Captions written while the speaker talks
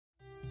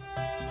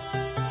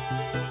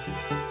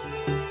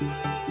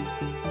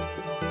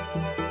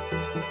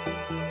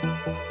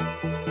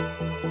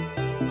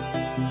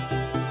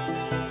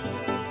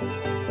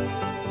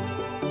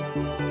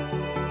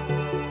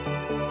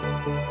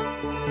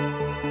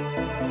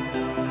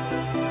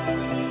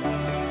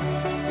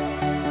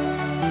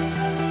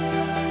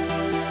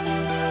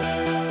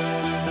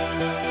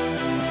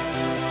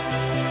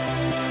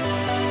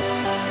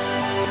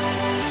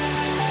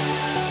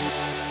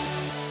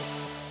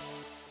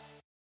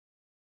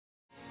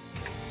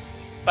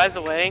By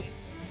the way,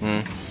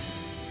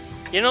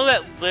 you know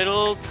that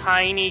little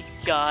tiny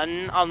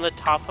gun on the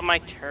top of my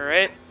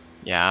turret?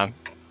 Yeah.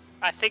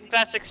 I think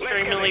that's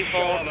extremely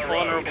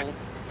vulnerable.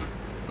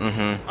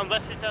 Mm-hmm.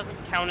 Unless it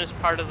doesn't count as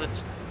part of the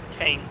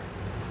tank.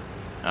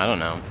 I don't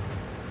know.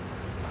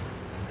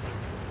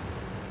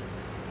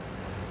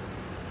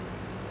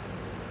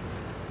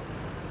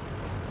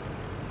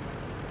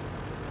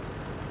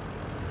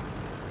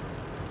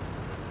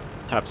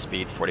 Top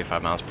speed,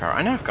 45 miles per hour.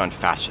 I know I've gone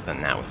faster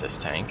than that with this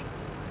tank.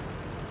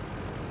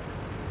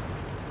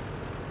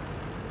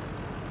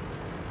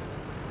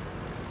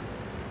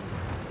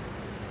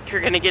 You're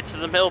gonna get to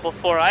the mill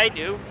before I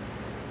do.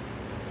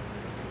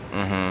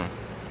 Mm-hmm.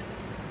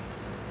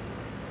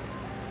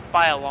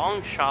 By a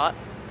long shot.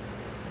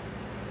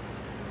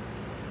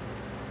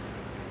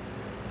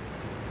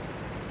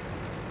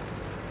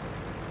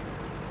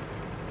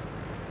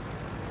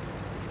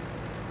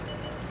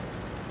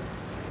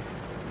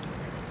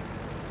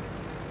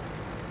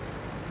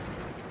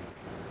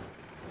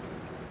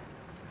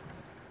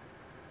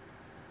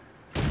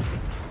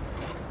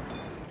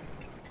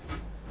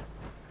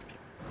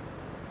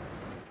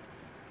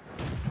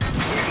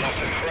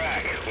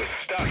 We're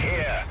stuck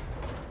here.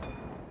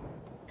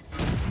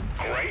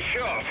 Great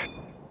shot.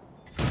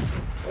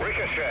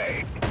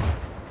 Ricochet.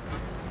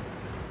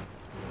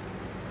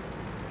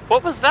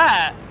 What was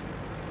that?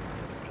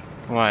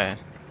 What?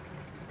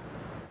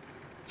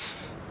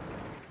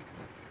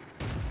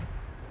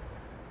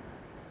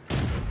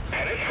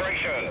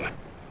 Penetration.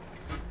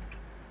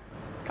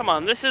 Come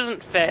on, this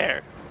isn't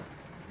fair.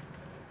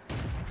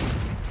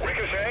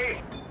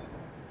 Ricochet.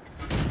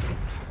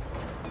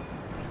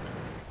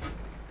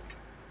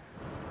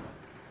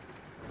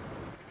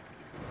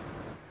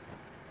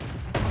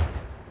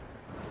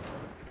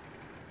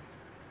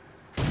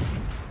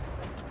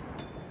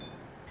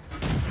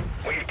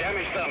 We've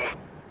damaged them.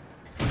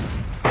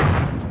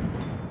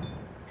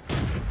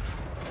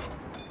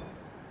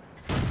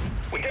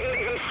 We didn't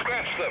even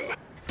scratch them.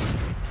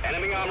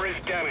 Enemy armor is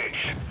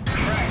damaged.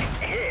 Crack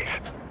hit.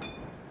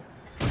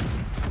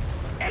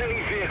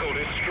 Enemy vehicle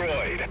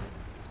destroyed.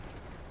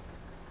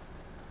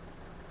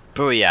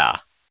 Booyah.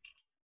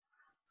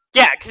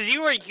 Yeah, because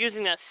you were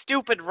using that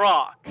stupid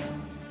rock.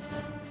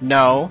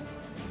 No.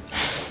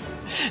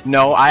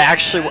 No, I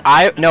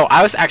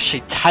was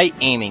actually tight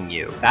aiming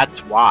you.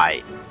 That's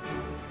why.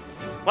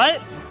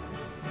 What?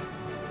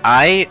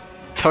 I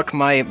took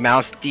my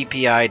mouse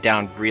DPI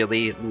down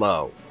really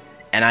low,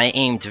 and I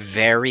aimed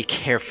very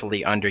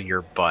carefully under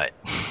your butt.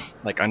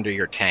 Like under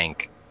your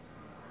tank.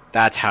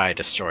 That's how I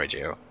destroyed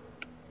you.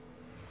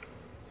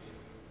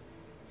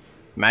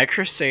 My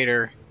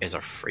Crusader is a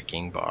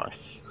freaking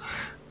boss.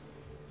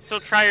 So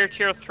try your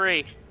tier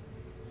 3.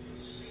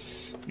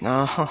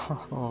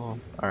 No.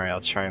 Alright,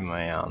 I'll try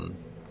my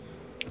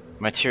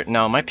my tier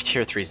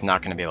 3 is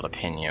not gonna be able to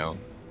pin you.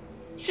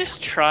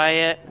 Just try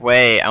it.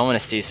 Wait, I wanna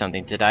see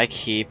something. Did I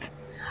keep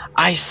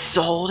I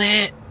sold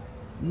it?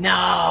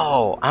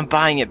 No! I'm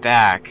buying it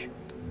back.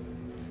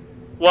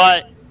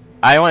 What?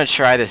 I wanna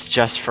try this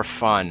just for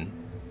fun.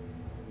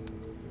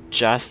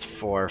 Just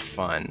for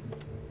fun.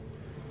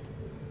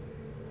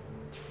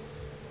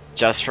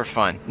 Just for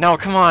fun. No,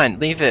 come on,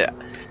 leave it.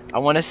 I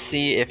wanna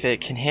see if it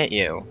can hit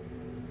you.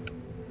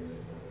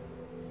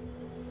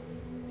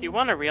 Do you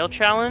want a real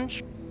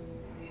challenge?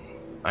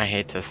 I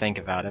hate to think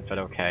about it, but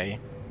okay.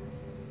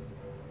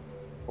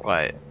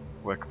 What?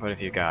 What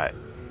have you got?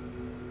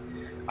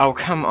 Oh,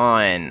 come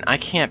on. I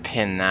can't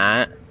pin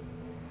that.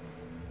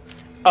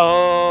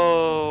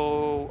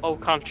 Oh, au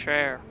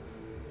contraire.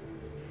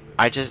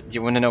 Do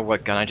you want to know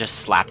what gun I just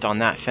slapped on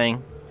that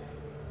thing?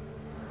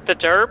 The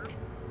derp?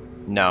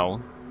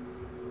 No.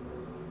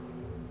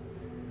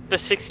 The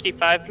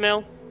 65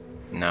 mil?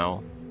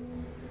 No.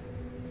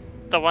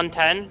 The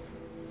 110?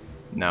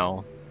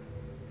 No.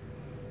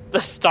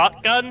 The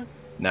stock gun?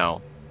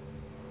 No.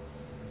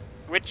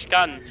 Which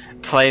gun?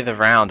 Play the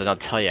round and I'll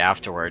tell you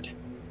afterward.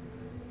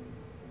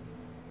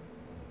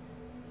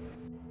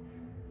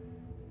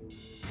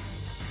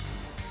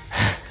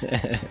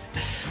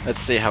 Let's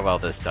see how well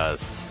this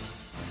does.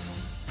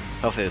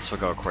 Hopefully this will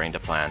go according to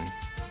plan.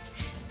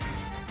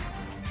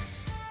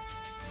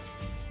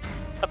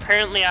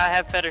 Apparently I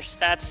have better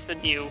stats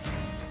than you.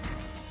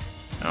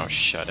 Oh,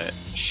 shut it.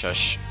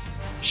 Shush.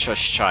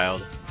 Shush,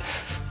 child.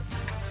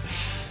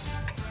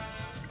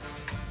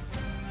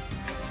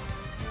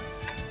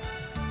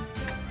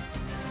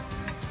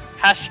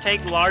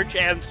 Hashtag large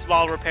and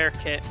small repair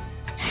kit.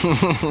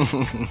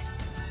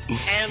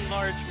 And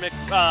large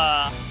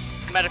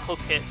medical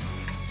kit.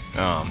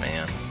 Oh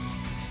man.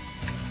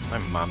 My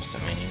mom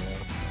sent me an email.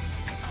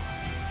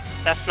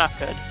 That's not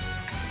good.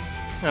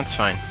 That's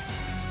fine.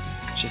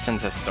 She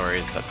sends us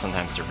stories that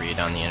sometimes to read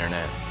on the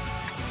internet.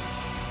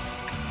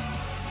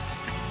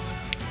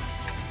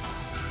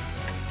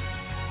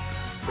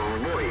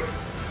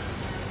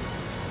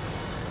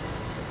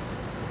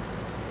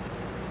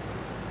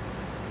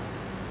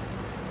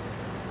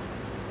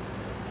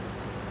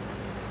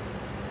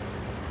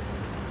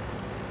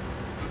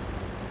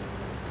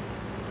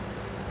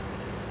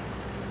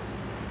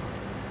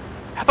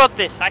 How about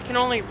this? I can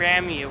only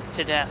ram you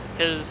to death,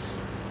 because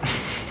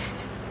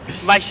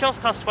my shells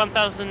cost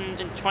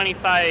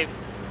 1,025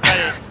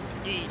 credits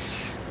each.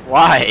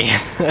 Why?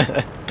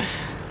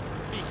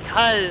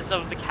 Because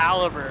of the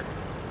caliber.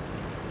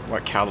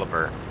 What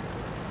caliber?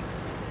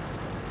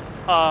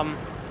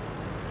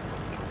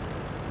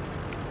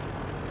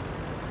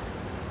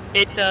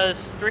 It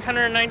does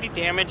 390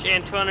 damage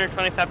and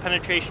 225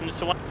 penetration.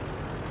 It's a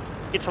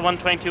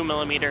 122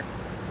 millimeter.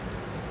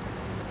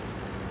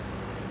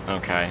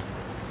 Okay.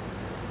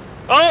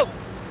 Oh!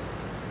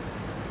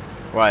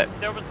 What?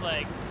 There was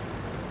lag.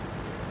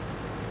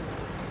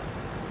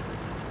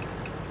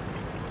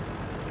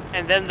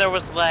 And then there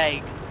was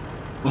lag.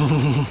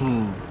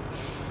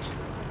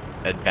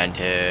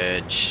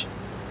 Advantage.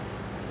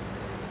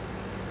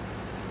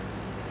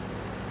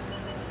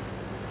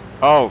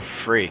 Oh,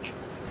 freak.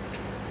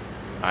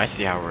 I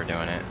see how we're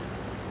doing it.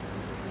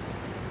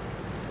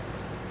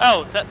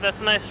 Oh,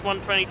 that's a nice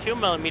 122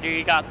 millimeter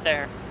you got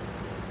there.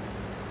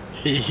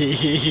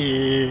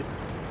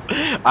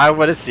 I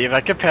want to see if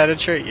I can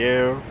penetrate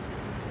you.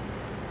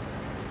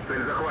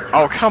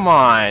 Oh, come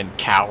on,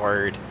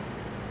 coward.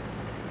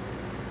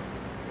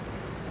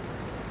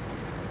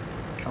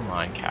 Come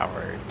on,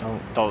 coward.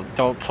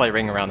 Don't play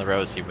Ring Around the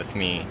Rosie with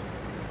me.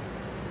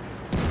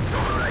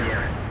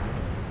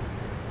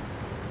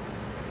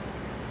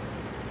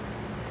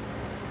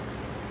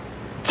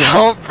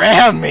 Don't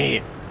ram me!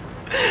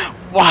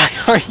 Why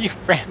are you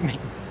ramming?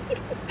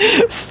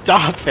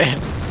 Stop it!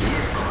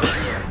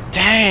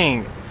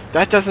 Dang!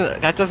 That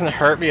doesn't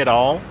hurt me at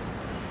all.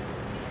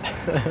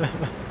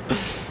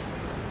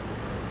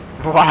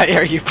 Why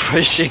are you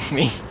pushing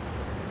me?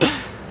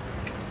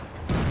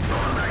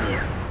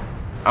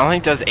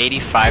 Only does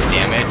 85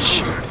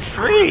 damage.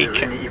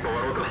 Freak!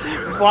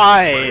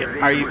 Why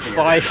are you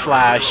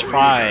Flash?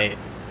 Why?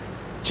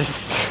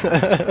 Just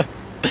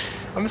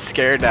I'm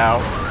scared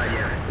now.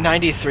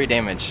 93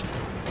 damage.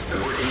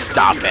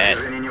 Stop it.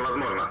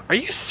 Are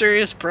you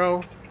serious,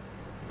 bro?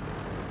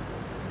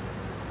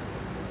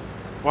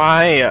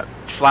 Why?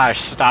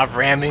 Flash, stop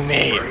ramming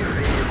me.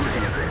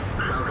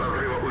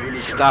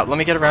 Stop, let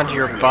me get around to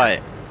your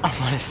butt. I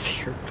want to see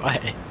your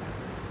butt.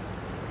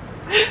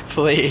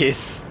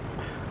 Please.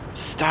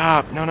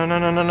 Stop. No, no, no,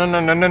 no, no, no,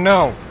 no, no, no,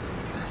 no.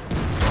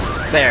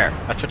 There.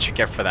 That's what you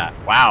get for that.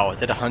 Wow,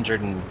 it did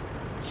 100 and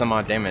some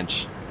odd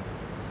damage.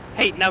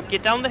 Hey, now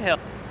get down the hill.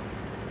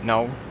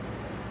 No.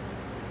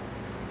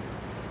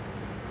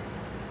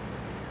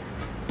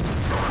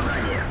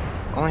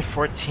 Only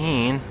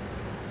 14.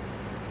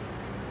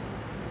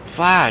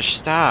 Flash,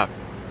 stop.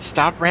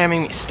 Stop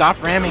ramming me.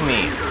 Stop ramming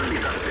me.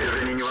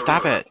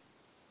 Stop it.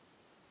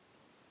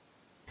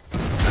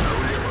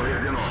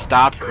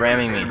 Stop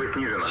ramming me.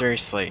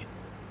 Seriously.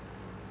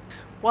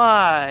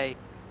 Why?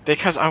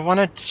 Because I want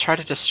to try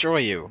to destroy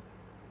you.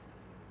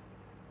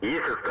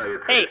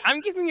 Hey,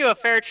 I'm giving you a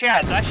fair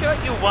chance. I shot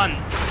you once.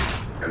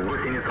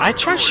 I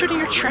tried shooting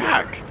your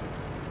track.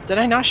 Did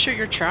I not shoot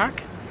your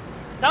track?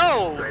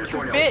 No,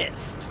 you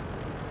missed.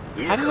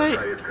 How did I?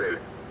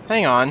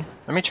 Hang on.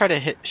 Let me try to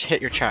hit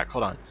your track.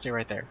 Hold on. Stay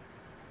right there.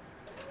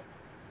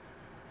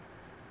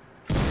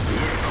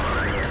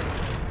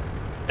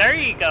 There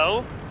you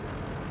go.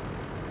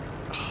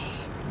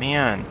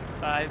 Man.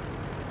 5,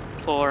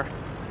 4,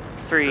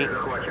 3,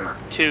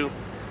 2,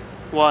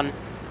 1.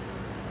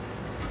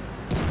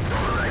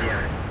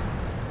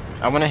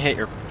 I want to hit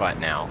your butt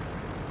now.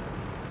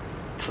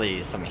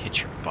 Please, let me hit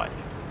your butt.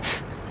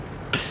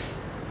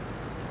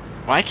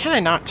 Why can I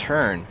not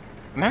turn?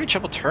 I'm having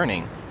trouble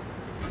turning.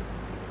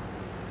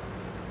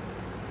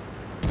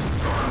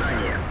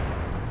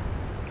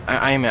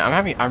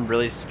 I'm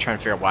really trying to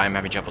figure out why I'm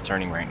having trouble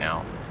turning right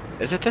now.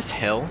 Is it this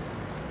hill?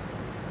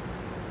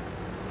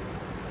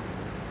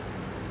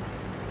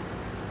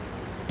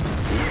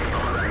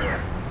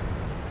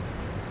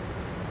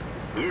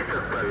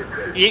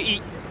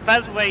 By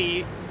the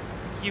way,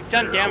 you've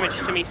done damage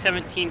to me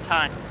 17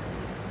 times.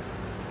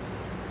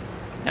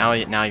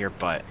 Now your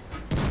butt.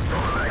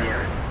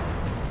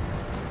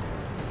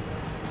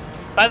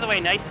 By the way,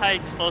 nice high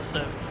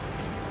explosive.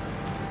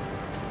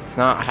 It's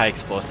not high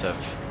explosive.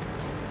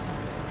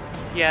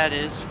 Yeah, it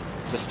is.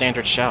 It's a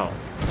standard shell.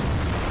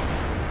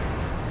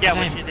 Yeah, Dang.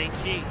 which is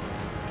HE.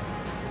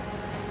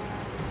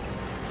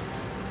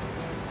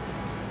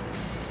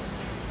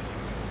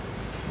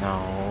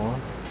 No.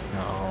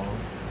 No.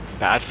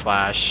 Bad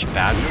flash.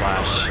 Bad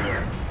flash.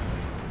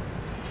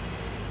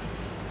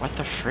 What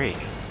the freak?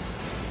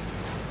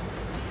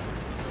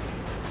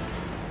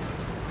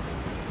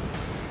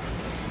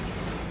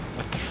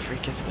 What the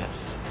freak is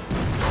this?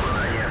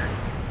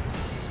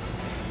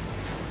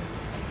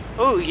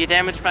 Oh, you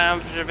damaged my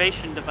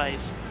observation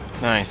device.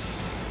 Nice.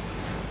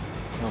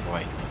 Oh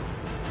boy.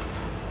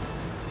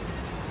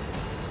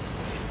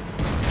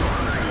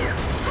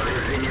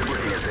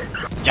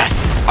 Yes!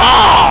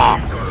 Oh!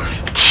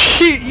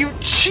 You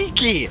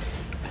cheeky!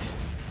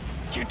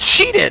 You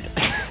cheated!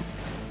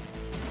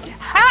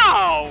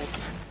 How?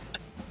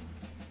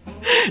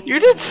 You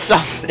did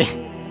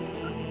something!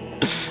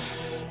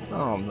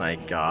 Oh my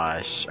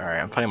gosh.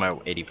 Alright, I'm putting my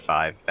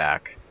 85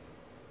 back.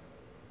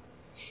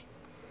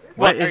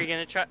 What are you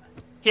gonna try?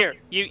 Here,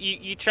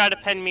 you try to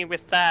pen me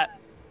with that.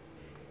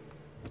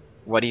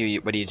 What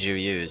did you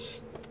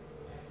use?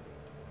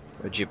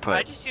 What'd you put?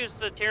 I just used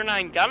the tier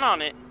 9 gun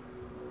on it.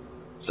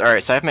 So,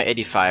 alright, so I have my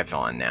 85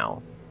 on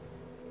now.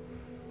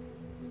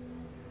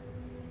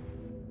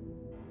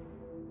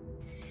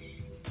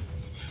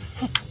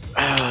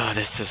 Oh,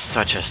 this is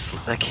such a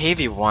the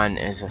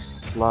KV-1 is a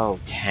slow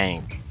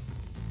tank.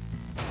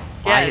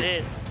 Yeah, it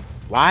is.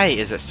 Why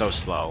is it so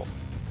slow?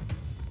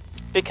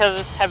 Because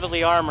it's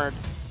heavily armored.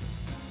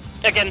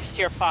 Against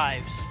tier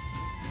 5s.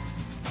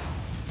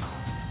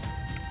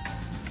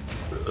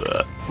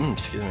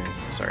 Excuse me,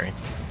 sorry.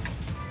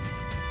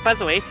 By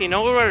the way, if you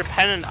know where to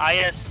pen an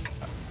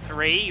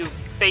IS-3, you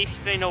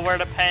basically know where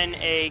to pen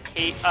a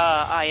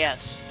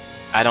IS.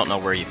 I don't know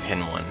where you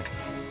pin one.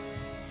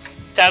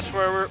 That's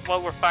where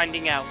what we're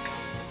finding out.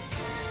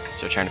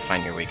 So trying to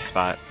find your weak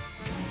spot.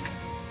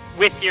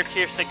 With your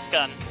tier 6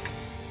 gun.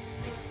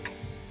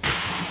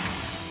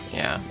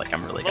 Yeah, like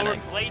I'm really Lower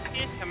gonna...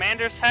 Glacius,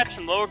 Commander's Hatch,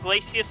 and Lower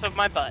Glacius of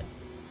my butt.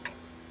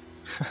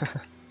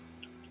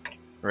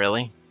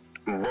 Really?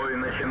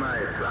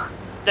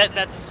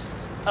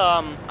 That's,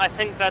 I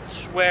think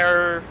that's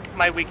where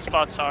my weak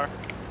spots are.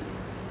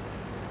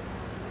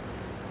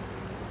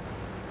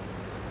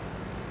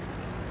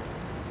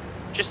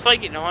 Just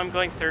like, you know, I'm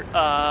going through,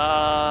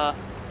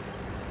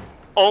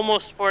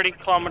 almost 40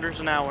 kilometers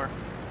an hour.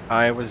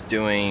 I was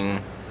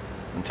doing,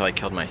 until I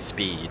killed my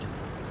speed,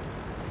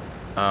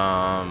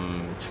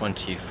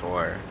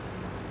 24,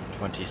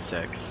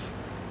 26.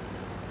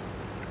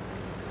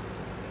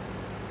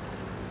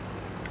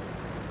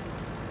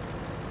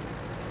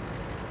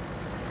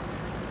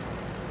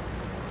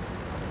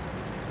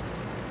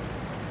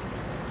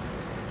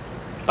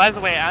 By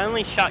the way, I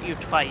only shot you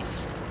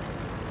twice.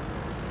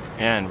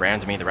 Yeah, and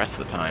rammed me the rest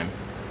of the time.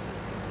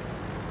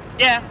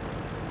 Yeah,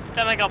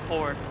 then I got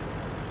bored.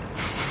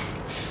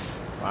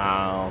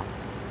 Wow.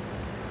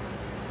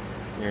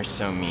 You're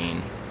so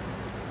mean.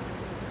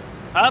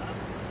 Up.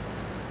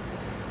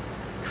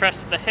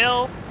 Crest the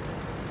hill.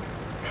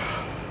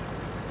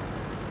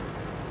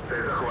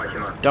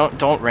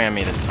 Don't ram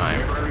me this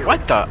time.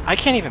 What the? I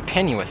can't even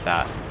pin you with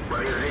that.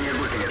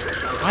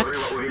 What?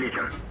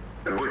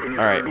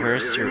 Alright,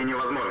 where's your...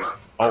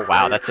 Oh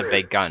wow, that's a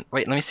big gun.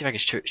 Wait, let me see if I can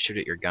shoot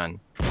at your gun.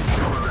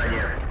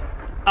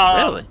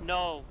 Really?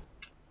 No.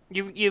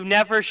 You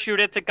never shoot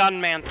at the gun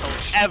mantle,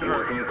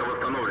 ever.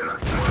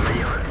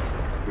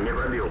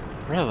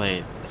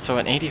 Really? So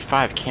an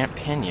 85 can't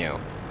pin you.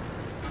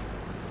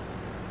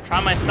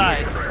 Try my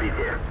side.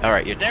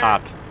 Alright, your There.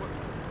 top.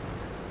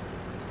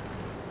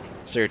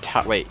 So your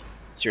top, wait.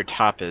 So your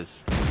top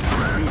is...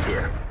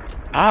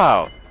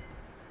 Oh!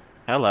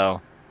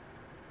 Hello.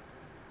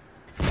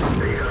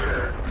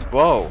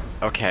 Whoa!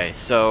 Okay,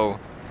 so...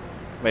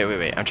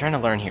 Wait. I'm trying to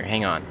learn here.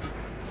 Hang on.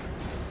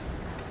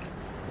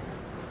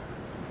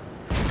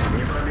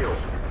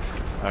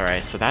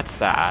 Alright, so that's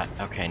that.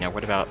 Okay, now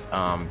what about,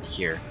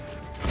 here?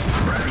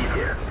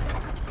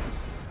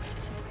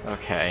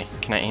 Okay,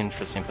 can I aim for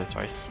the same place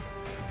twice?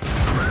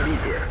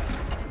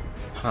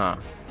 Huh.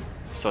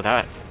 So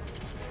that...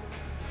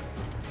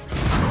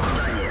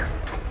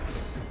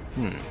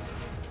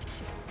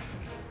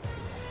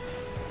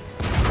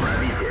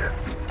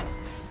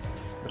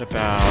 What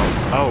about...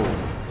 Oh!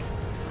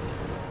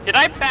 Did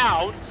I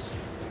bounce?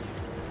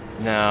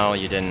 No,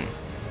 you didn't.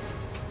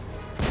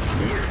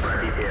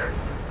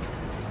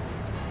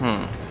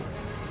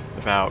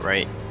 About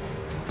right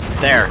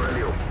there.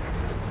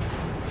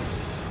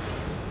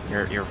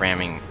 Your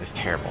ramming is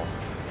terrible.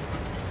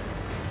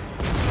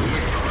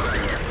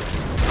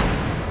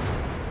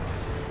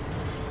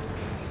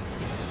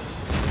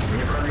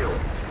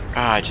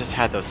 Ah, I just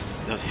had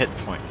those hit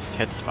points,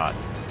 hit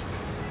spots.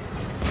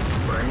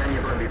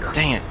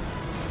 Dang it.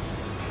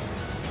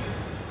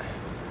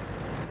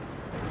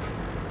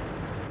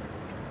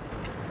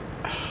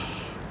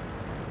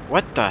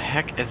 What the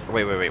heck is...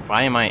 Wait,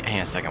 why am I... Hang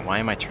on a second, why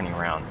am I turning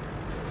around?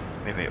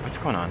 Wait, what's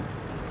going on?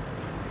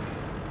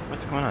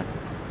 What's going on?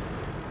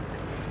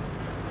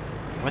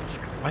 What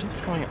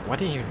is going on?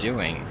 What are you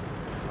doing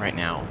right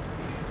now?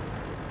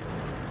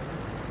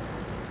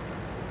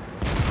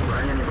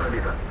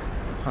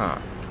 Huh.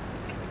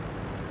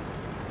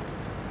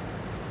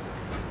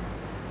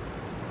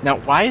 Now,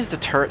 why is the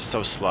turret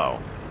so slow?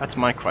 That's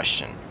my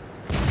question.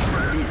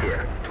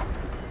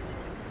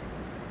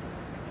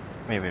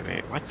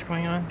 Wait, what's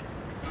going on?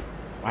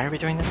 Why are we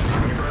doing this?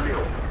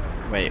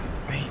 Wait.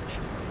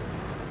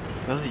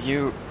 Will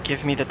you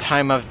give me the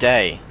time of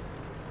day?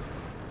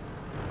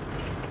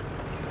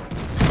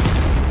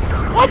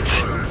 What?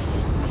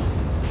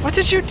 What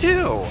did you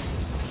do?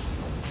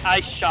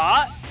 I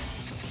shot?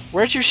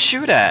 Where'd you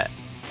shoot at?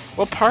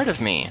 What part of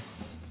me?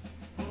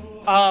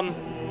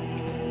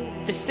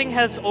 This thing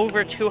has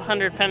over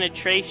 200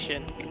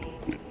 penetration.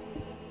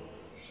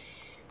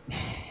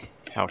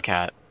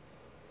 Hellcat.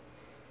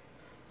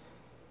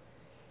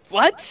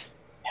 What?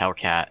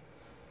 Hellcat.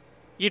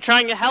 You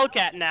trying a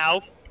Hellcat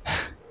now?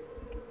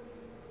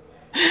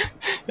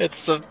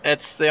 It's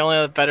the only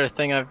other better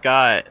thing I've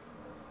got.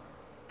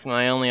 It's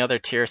my only other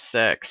tier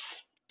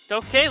 6.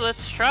 Okay,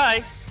 let's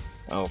try.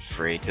 Oh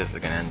freak, this is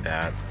gonna end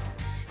bad.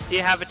 Do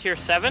you have a tier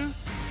 7?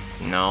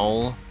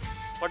 No.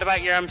 What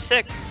about your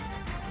M6?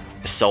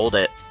 Sold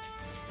it.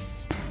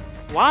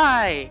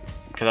 Why?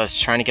 Because I was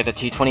trying to get the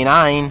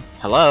T29.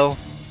 Hello?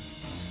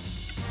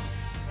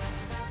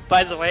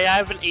 By the way, I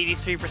have an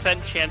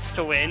 83% chance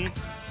to win.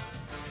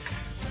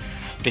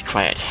 Be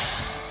quiet.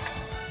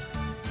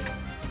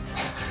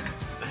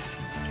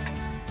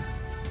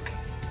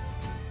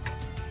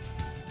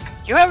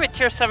 You have a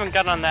tier 7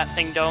 gun on that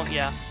thing, don't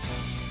ya?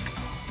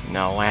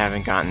 No, I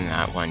haven't gotten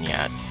that one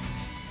yet.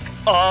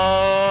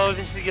 Oh,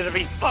 this is gonna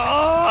be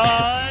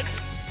fun!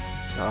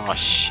 Oh,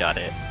 shut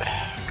it.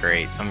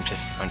 Great. I'm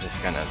just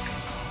gonna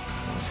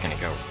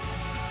go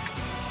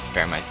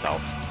spare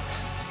myself.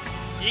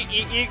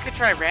 You could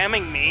try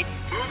ramming me.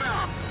 Move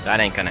out. That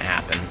ain't gonna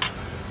happen.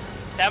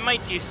 That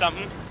might do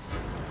something.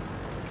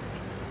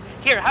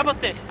 Here, how about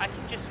this? I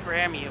can just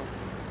ram you.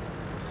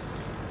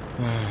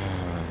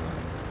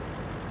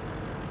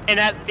 And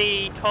at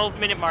the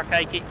 12-minute mark,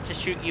 I get to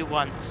shoot you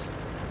once.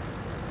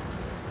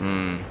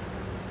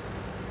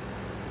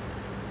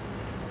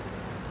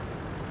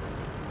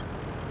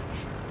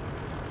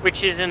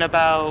 Which is in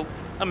about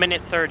a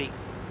minute 30.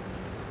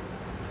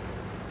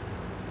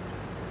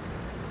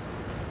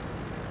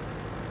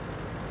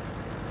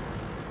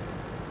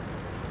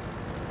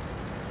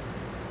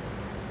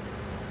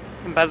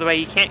 And by the way,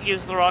 you can't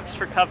use the rocks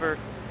for cover.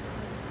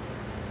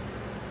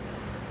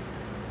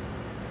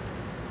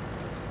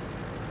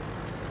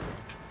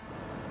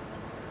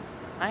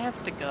 I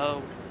have to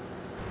go.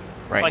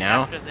 Right like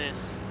now? after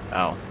this.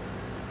 Oh.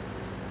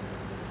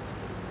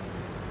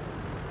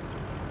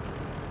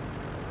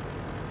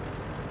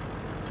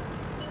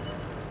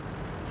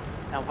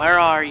 Now where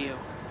are you?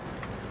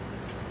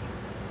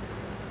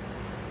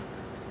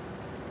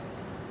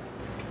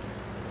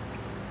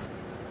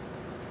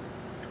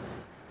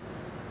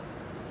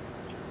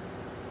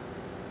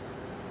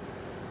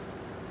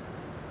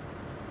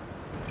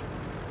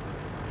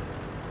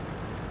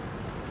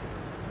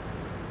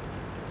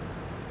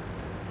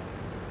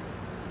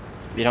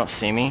 You don't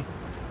see me?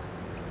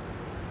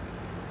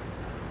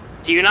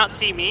 Do you not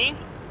see me?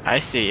 I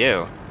see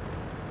you.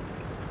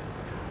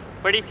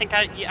 Where do you think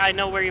I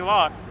know where you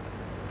are?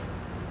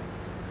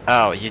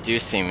 Oh, you do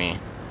see me.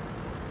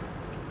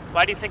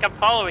 Why do you think I'm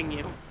following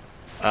you?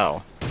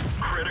 Oh.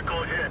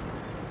 Critical hit.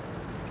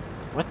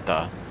 What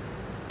the?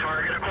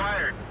 Target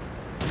acquired.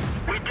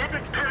 We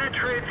didn't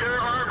penetrate their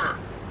armor.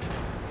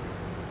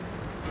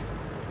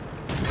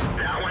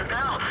 That one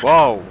bounced.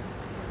 Whoa!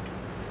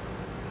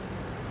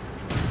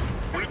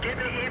 We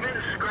didn't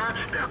even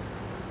scratch them.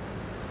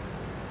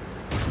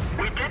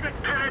 We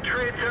didn't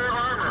penetrate their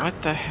armor.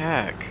 What the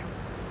heck?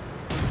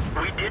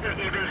 We didn't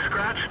even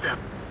scratch them.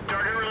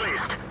 Target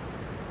released.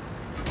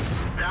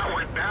 That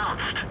one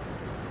bounced.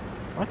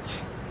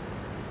 What?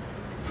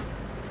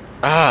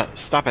 Ah,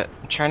 stop it.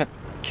 I'm trying to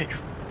kick your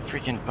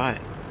freaking butt.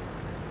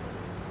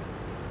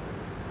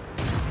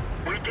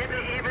 We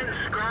didn't even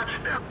scratch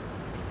them.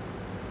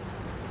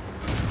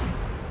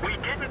 We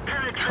didn't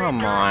penetrate Come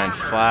their on,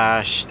 armor.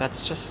 Flash.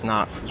 That's just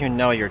not... You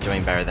know you're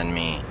doing better than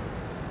me.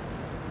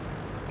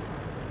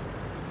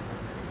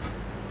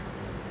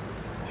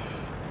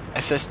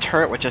 If this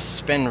turret would just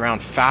spin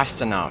around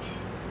fast enough.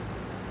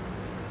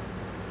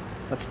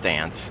 Let's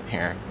dance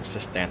here. Let's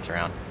just dance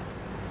around.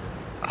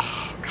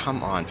 Oh,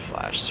 come on,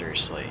 Flash.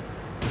 Seriously.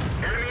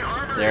 Enemy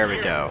armor There is we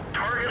hit. go.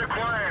 Target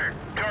acquired.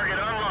 Target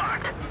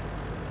unlocked.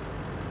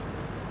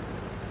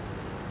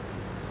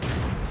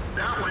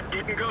 That one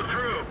didn't go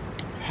through.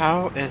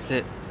 How is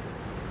it...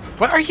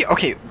 What are you...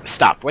 Okay,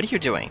 stop. What are you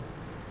doing?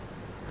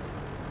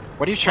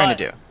 What are you trying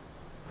to do?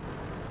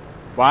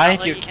 Why I'll did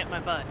let you... you hit my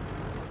butt.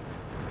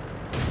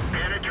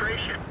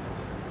 Penetration.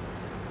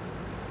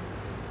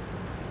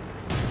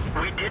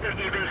 We didn't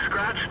even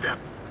scratch them.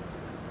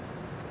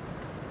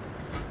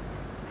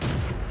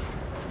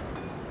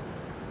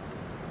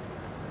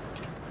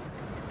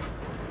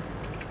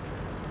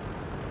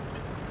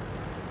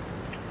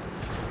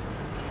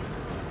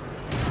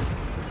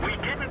 We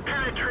didn't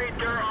penetrate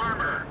their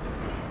armor.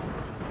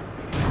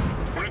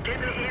 We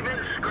didn't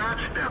even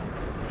scratch them.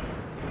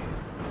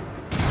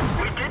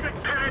 We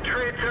didn't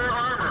penetrate their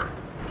armor.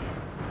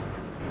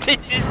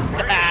 This is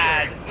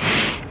sad.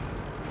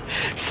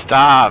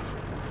 Stop!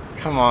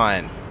 Come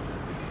on.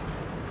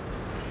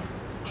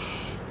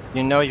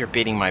 You know you're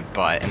beating my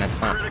butt, and that's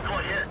not... Critical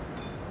hit.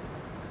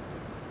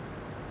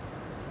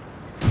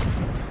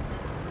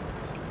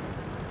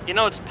 You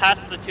know it's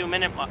past the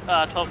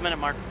 12-minute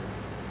mark.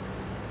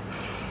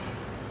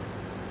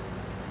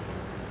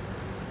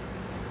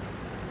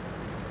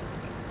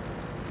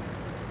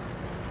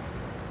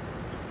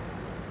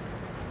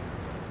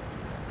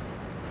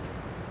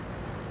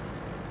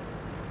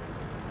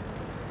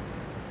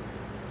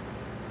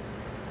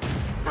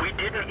 We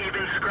didn't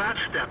even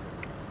scratch them.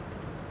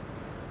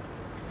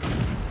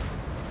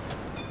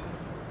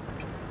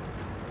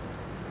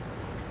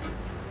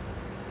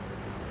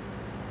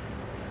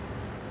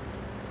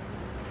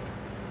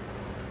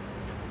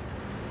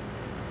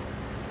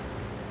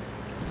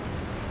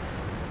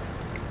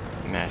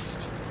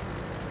 missed.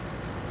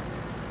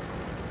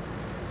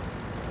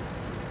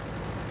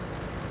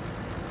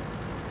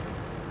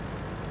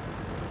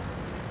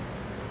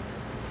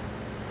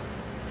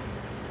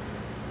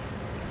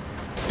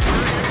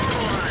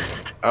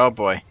 Oh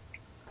boy.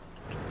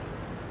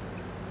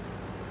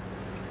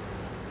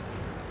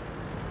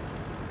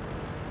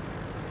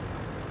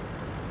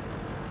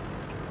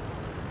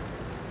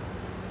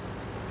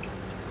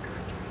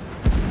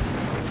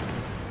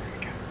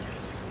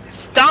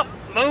 Stop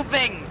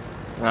moving!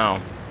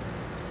 No.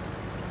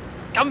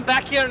 Come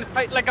back here and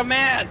fight like a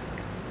man!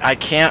 I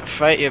can't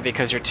fight you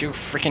because you're too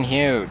freaking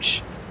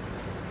huge.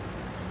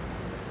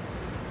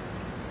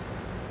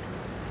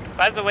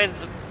 By the way,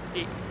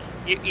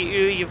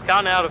 you've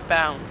gone out of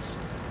bounds.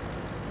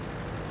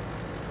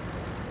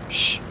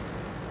 Shh.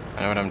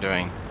 I know what I'm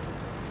doing.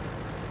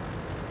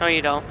 No,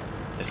 you don't.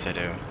 Yes, I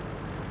do.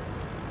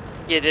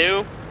 You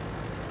do?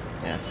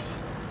 Yes.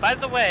 By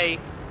the way,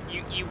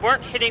 you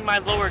weren't hitting my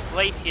lower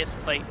glacis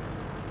plate.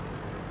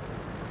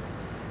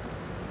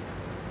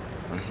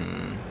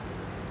 Mm-hmm.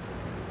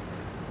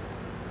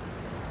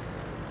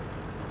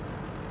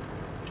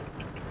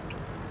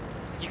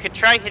 You could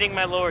try hitting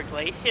my lower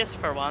glacis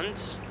for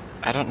once.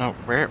 I don't know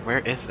where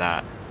is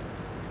that?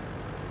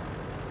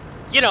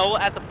 You know,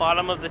 at the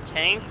bottom of the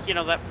tank, you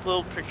know, that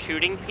little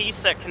protruding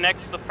piece that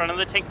connects the front of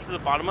the tank to the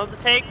bottom of the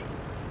tank?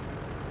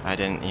 I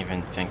didn't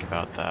even think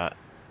about that.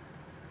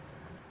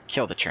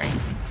 Kill the train.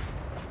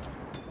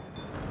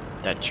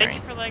 Dead Thank train.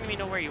 you for letting me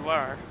know where you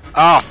are.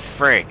 Oh,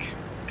 freak.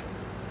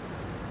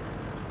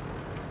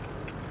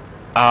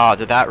 Oh,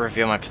 did that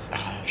reveal my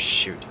oh,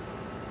 shoot.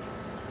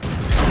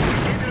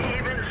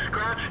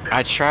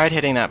 I tried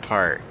hitting that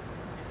part.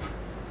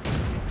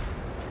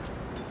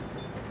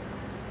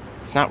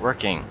 It's not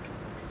working.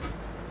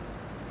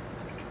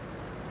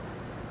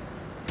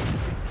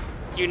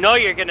 You know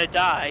you're gonna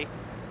die.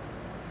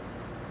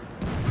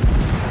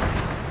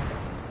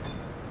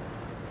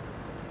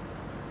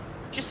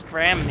 Just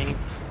ram me.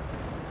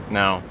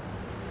 No.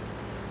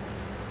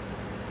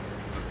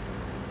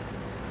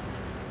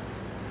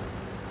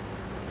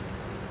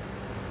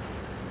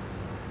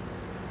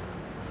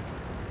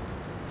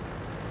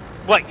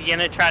 What, you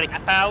gonna try to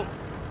gap out?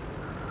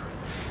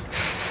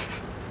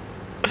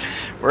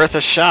 Worth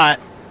a shot.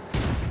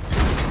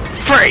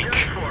 Freak!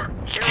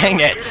 Dang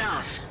it!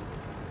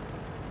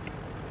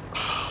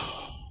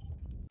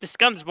 This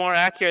gun's more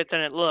accurate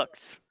than it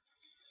looks.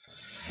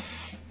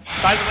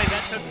 By the way,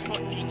 that took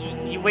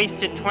you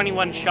wasted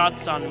 21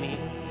 shots on me.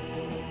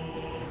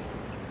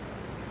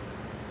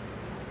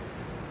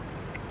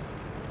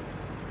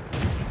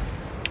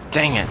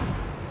 Dang it.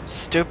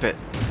 Stupid.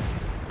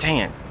 Dang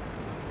it.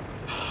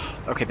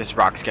 Okay, this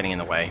rock's getting in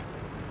the way.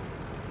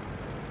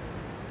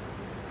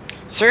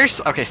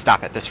 Seriously? Okay,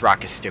 stop it. This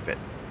rock is stupid.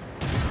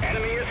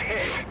 Enemy is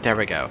hit. There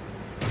we go.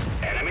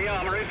 Enemy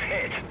armor is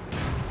hit.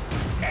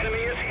 Enemy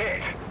is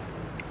hit.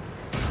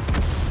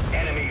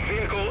 Enemy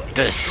vehicle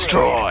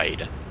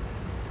Destroyed.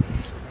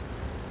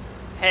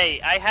 Hey,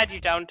 I had you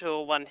down to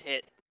a 1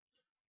 hit.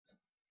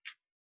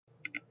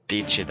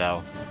 Beat you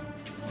though.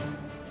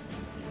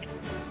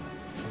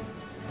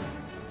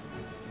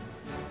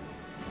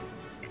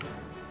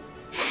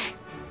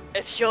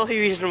 It's the only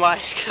reason why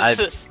is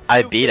because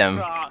I beat him.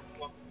 rock.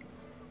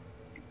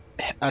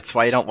 That's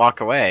why you don't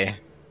walk away.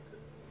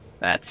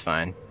 That's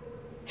fine.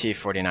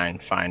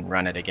 T49, fine,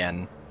 run it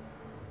again.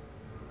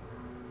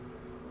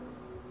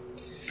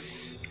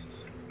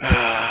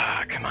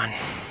 Come on.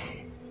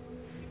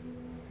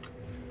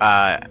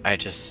 I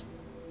just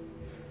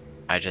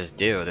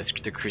do.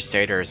 The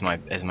Crusader is my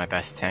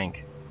best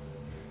tank.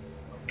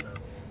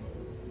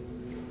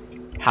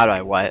 How do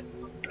I what?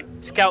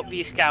 Scout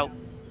v scout.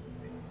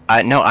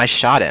 No, I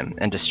shot him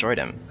and destroyed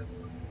him.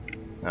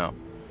 No.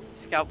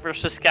 Scout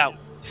versus scout.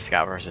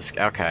 Scout versus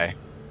scout. Okay.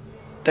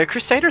 The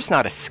Crusader's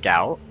not a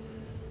scout.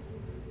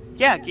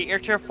 Yeah, get your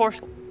tier 4.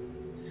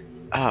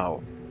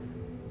 Oh.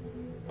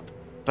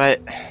 But.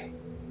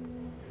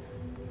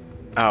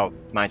 Oh,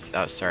 my.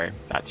 Oh, sorry.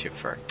 Not too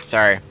far.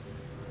 Sorry.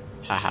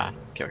 Haha.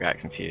 Got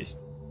confused.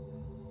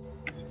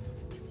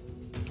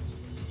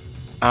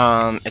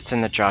 It's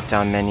in the drop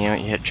down menu. You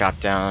hit drop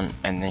down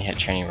and then you hit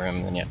training room,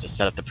 and then you have to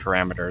set up the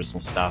parameters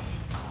and stuff.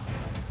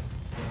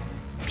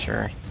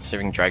 Sure. See if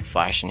we can drag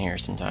Flash in here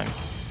sometime.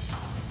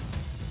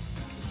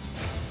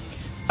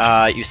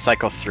 You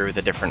cycle through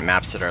the different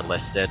maps that are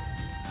listed.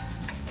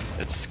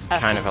 It's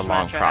kind of a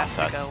long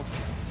process.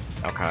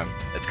 Okay.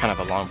 It's kind of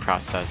a long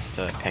process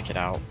to pick it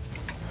out.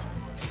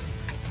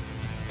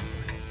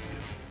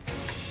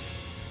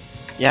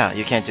 Yeah,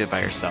 you can't do it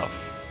by yourself.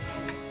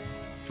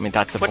 I mean,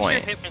 that's the point. What's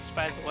your hit points,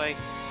 by the way?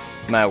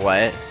 My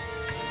what?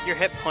 Your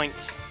hit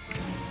points.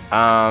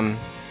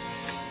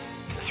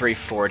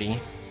 340.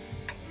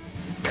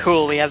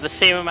 Cool, we have the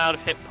same amount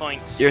of hit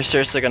points. You're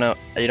seriously gonna...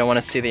 You don't want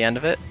to see the end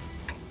of it?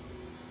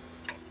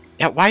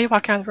 Yeah, why are you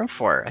walking out of the room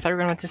for? I thought we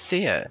were going to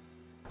see it.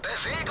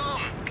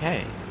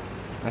 Okay.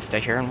 Let's stay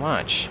here and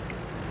watch.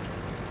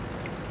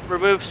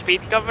 Remove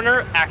speed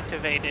governor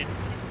activated.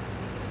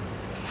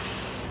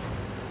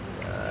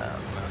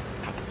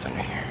 Put this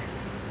under here.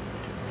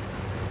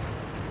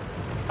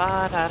 We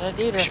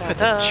should put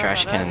the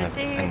trash can in the.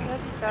 We should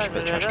put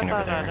the trash can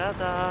over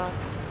there.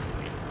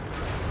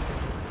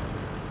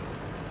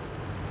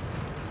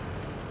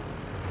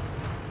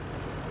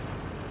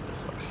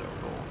 This looks so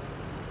cool.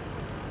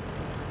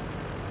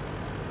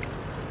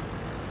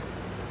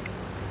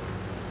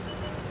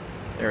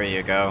 There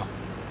you go.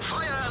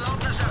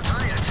 Feuererlaubnis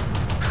erteilt.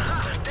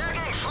 Der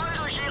ging voll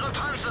durch ihre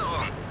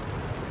Panzerung.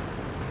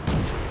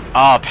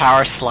 Oh,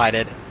 power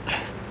slided.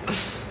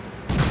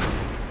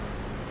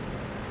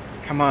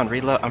 Come on,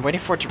 reload. I'm waiting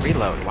for it to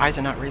reload. Why is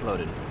it not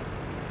reloaded?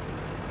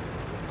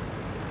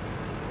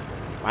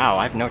 Wow,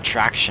 I have no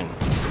traction.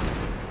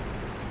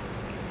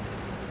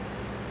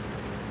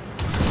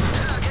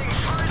 Der ging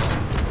voll.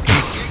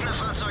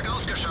 Gegnerfahrzeug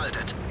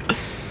ausgeschaltet.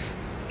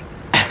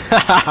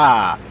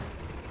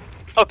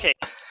 Okay,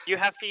 you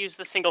have to use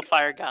the single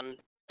fire gun.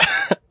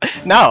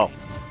 No.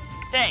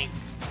 Dang.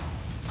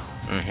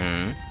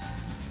 Mm-hmm.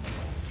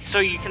 So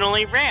you can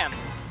only ram.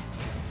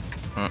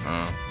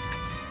 Mm-mm.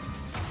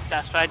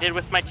 That's what I did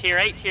with my tier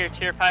 8,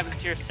 tier 5, and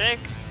tier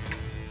 6.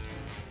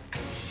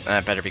 I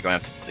better be going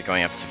up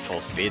to full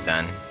speed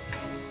then.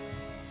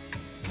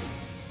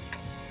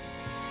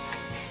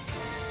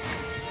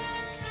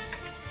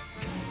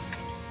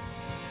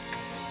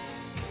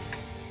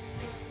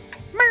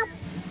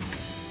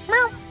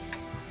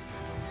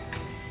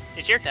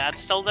 Is your dad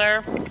still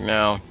there?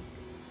 No.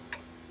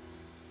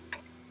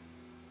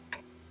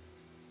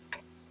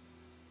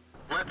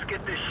 Let's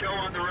get this show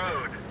on the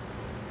road.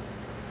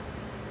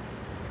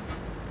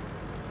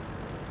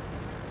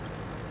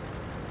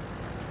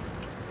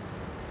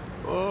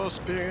 Full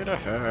speed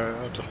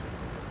ahead.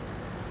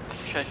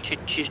 Chia.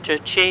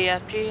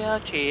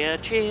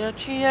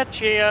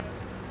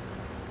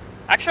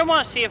 Actually, I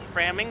want to see if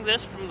ramming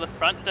this from the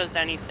front does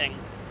anything.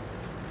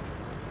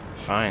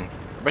 Fine.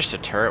 I wish the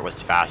turret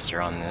was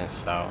faster on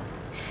this, though.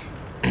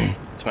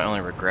 It's my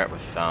only regret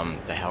with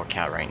the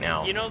Hellcat right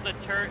now. You know the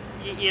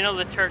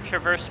turret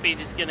traverse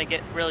speed is gonna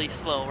get really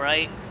slow,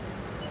 right?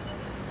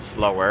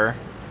 Slower.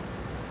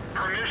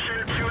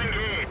 Permission to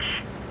engage.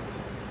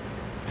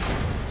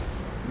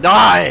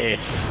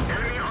 Nice!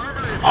 Enemy armor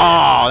is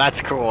Oh,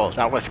 that's cool.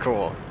 That was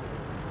cool.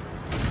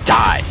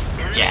 Die.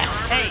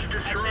 Yes. Hey,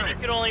 I said you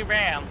could only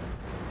ram.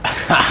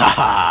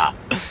 Hahaha.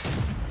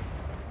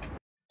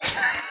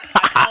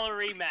 I call a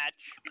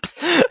rematch.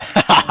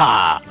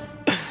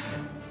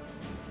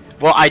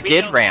 Well, I We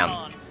did don't ram.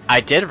 spawn.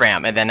 I did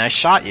ram, and then I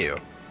shot you.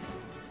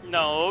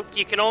 No,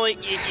 you can only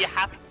you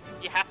have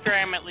to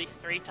ram at least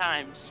 3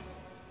 times.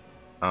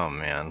 Oh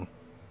man.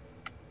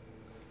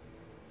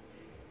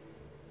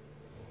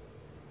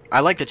 I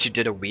like that you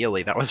did a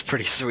wheelie. That was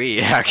pretty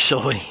sweet,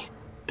 actually.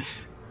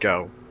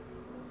 Go.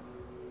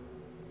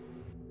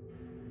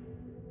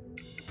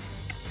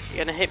 You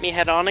gonna hit me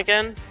head on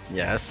again?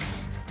 Yes.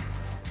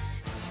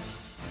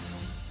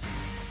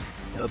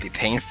 It'll be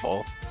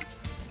painful.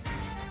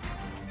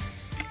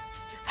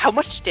 How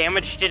much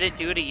damage did it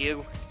do to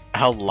you?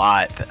 A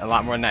lot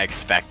more than I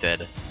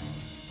expected.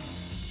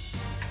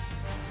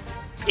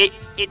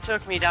 It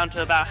took me down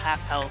to about half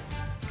health.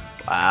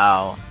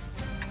 Wow.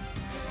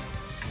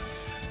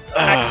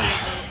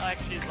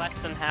 Actually less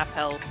than half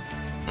health.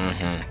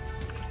 Mm-hmm.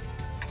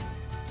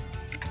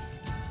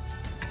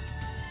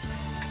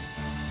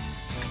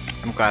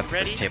 I'm glad that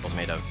Ready? this table's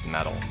made of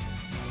metal.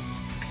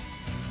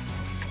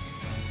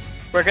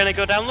 We're gonna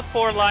go down the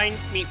 4 line,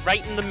 meet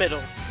right in the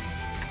middle.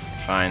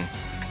 Fine.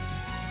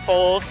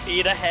 Full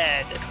speed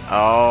ahead.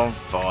 Oh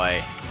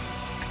boy.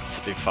 This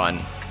will be fun.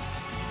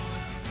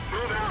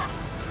 move out.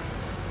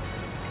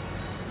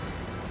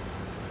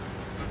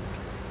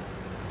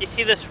 You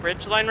see this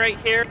ridge line right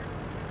here?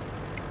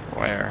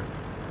 Where?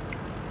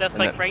 That's And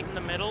like it- right in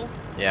the middle.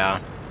 Yeah.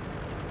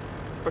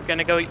 We're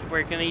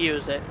gonna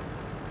use it.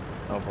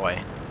 Oh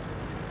boy.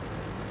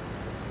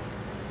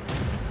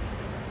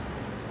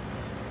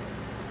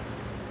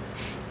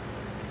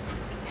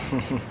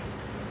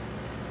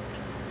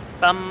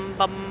 Bum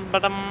bum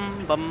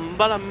ba-dum bum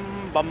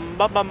ba-dum bum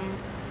ba-bum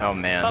Oh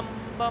man. bum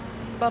bum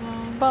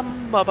bum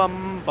bum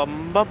ba-bum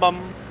bum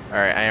ba-bum.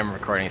 Alright, I am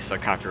recording, so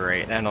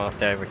copyright. I don't know if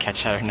they would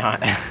catch that or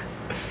not.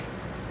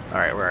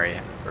 Alright, where are you?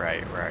 Where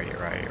are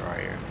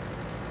you?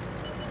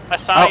 I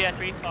saw Oh. you at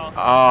refall.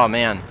 Oh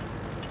man.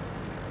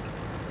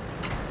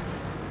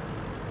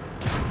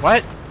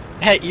 What?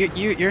 Hey,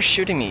 you're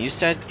shooting me. You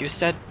said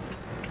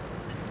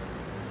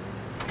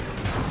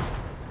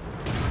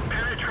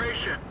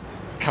Penetration.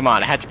 come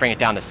on, I had to bring it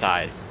down to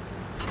size.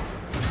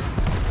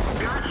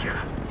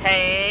 Gotcha.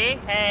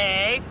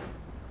 Hey.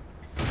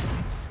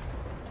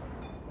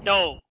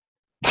 No.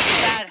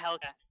 Bad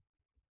Helga.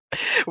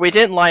 We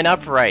didn't line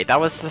up right. That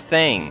was the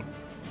thing.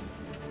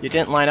 You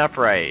didn't line up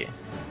right.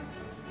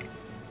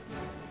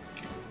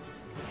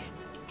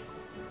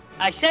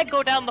 I said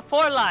go down the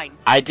 4 line.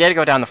 I did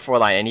go down the 4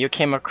 line and you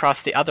came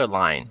across the other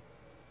line.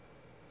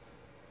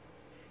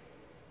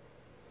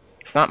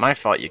 It's not my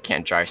fault you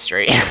can't drive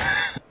straight.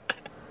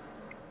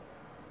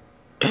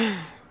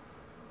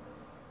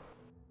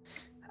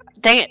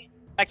 Dang it.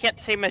 I can't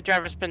say my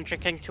driver's been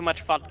drinking too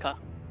much vodka.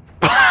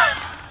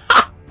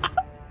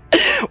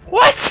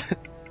 What?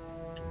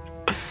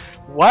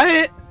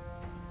 What?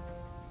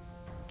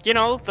 You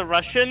know, the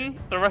Russian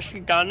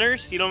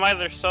gunners, you know why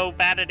they're so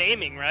bad at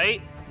aiming,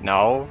 right?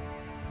 No.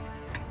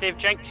 They've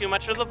drank too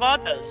much of the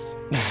vodkas.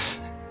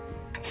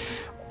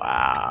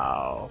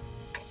 Wow.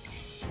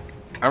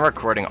 I'm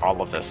recording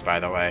all of this, by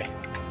the way.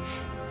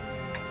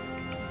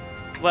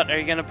 What, are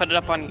you gonna put it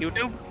up on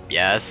YouTube?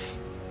 Yes.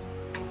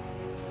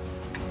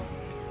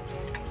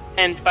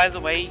 And by the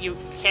way, you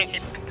can't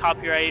get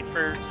copyrighted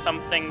for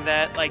something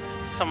that, like,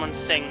 someone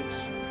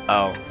sings.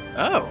 Oh.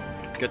 Oh.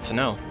 Good to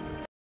know.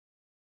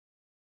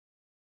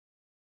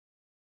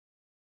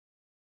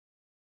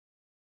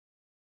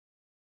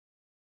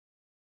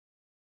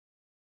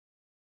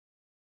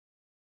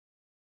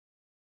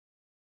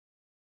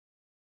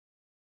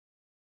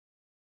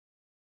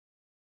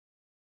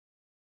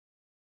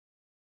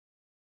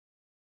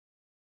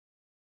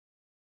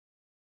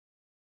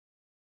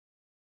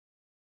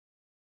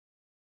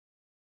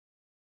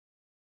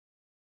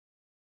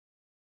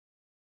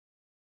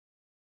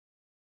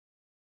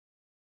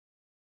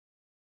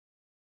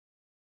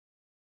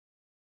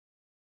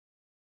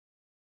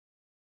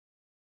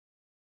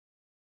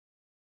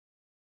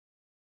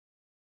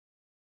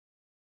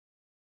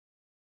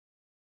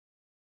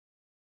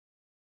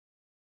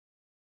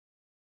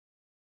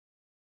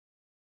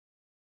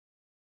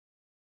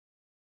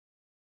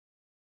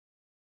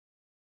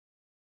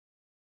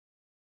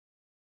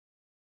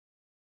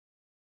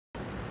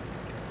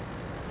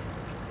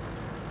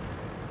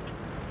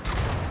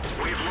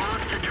 We've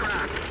lost a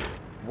track.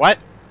 What?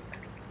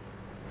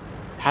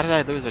 How did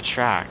I lose a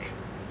track?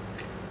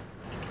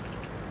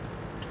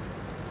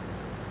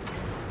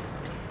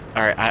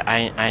 Alright,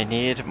 I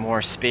need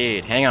more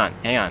speed. Hang on.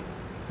 I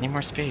need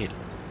more speed.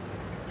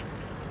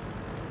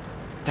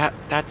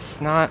 That's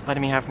not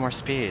letting me have more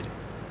speed.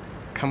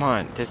 Come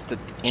on, the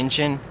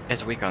engine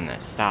is weak on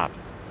this. Stop.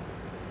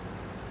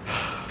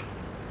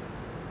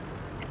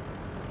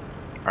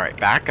 Alright,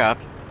 back up.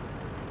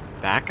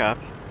 Back up.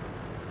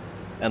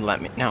 And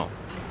let me. No.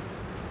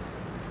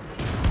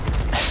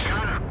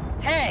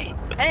 Hey!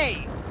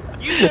 Hey!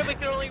 You said we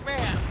could only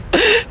ram!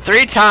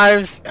 3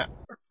 times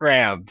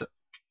rammed.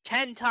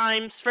 10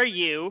 times for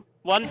you,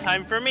 1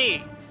 time for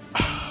me.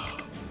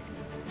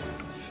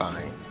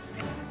 Fine.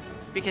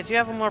 Because you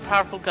have a more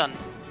powerful gun.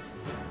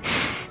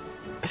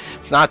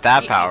 It's not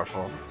that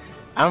powerful.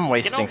 I'm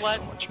wasting what?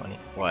 so much money.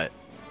 What?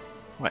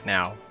 What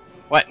now?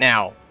 What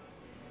now?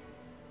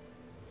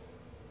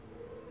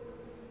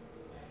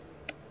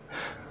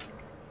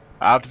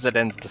 Opposite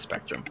ends of the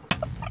spectrum.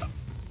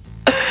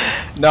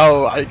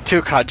 No,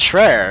 to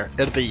contraire,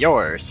 it'll be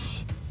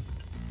yours.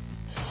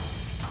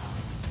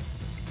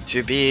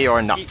 To be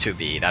or not to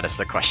be, that is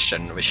the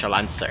question we shall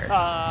answer.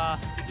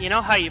 You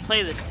know how you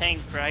play this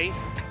tank, right?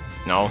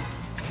 No.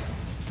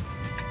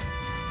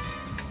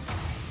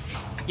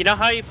 You know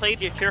how you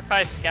played your tier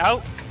 5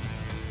 scout?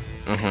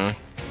 Mm-hmm.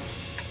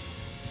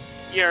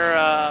 Your,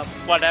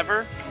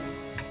 whatever?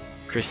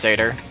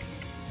 Crusader?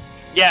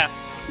 Yeah.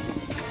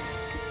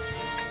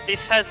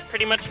 This has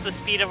pretty much the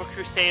speed of a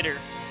Crusader.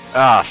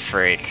 Ah,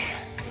 freak.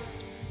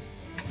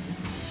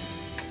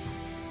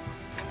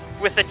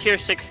 With a tier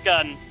 6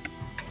 gun.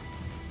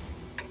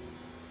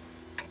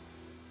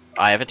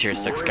 I have a tier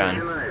 6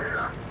 gun.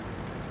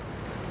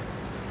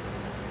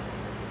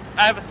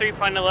 I have a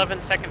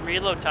 3.11 second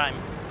reload time.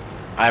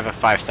 I have a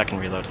 5-second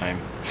reload time.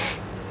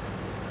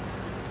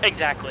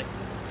 Exactly.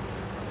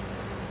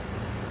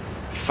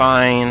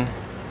 Fine.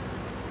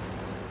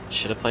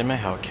 Should have played my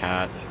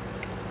Hellcat.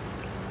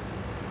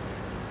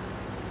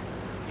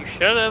 You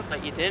should have,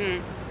 but you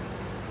didn't.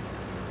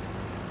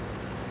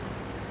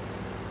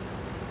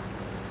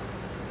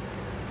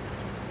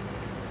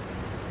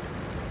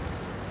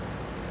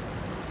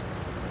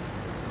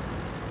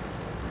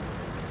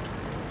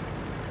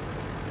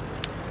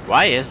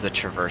 Why is the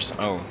traverse?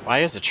 Oh,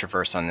 why is the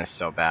traverse on this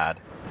so bad?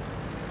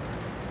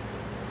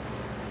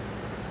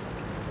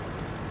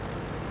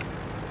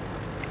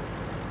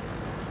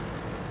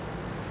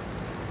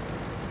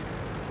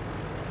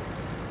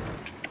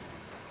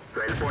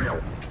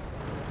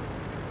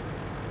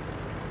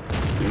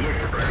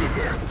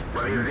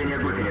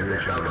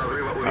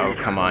 Oh,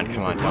 come on,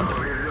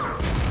 double.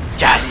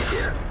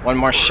 Yes! One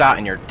more shot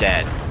and you're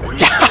dead.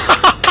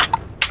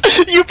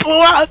 You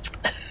blew up!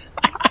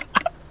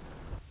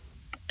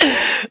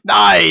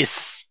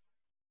 Nice!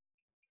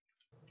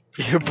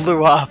 You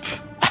blew up.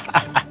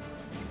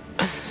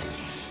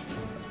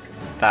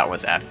 That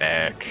was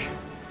epic.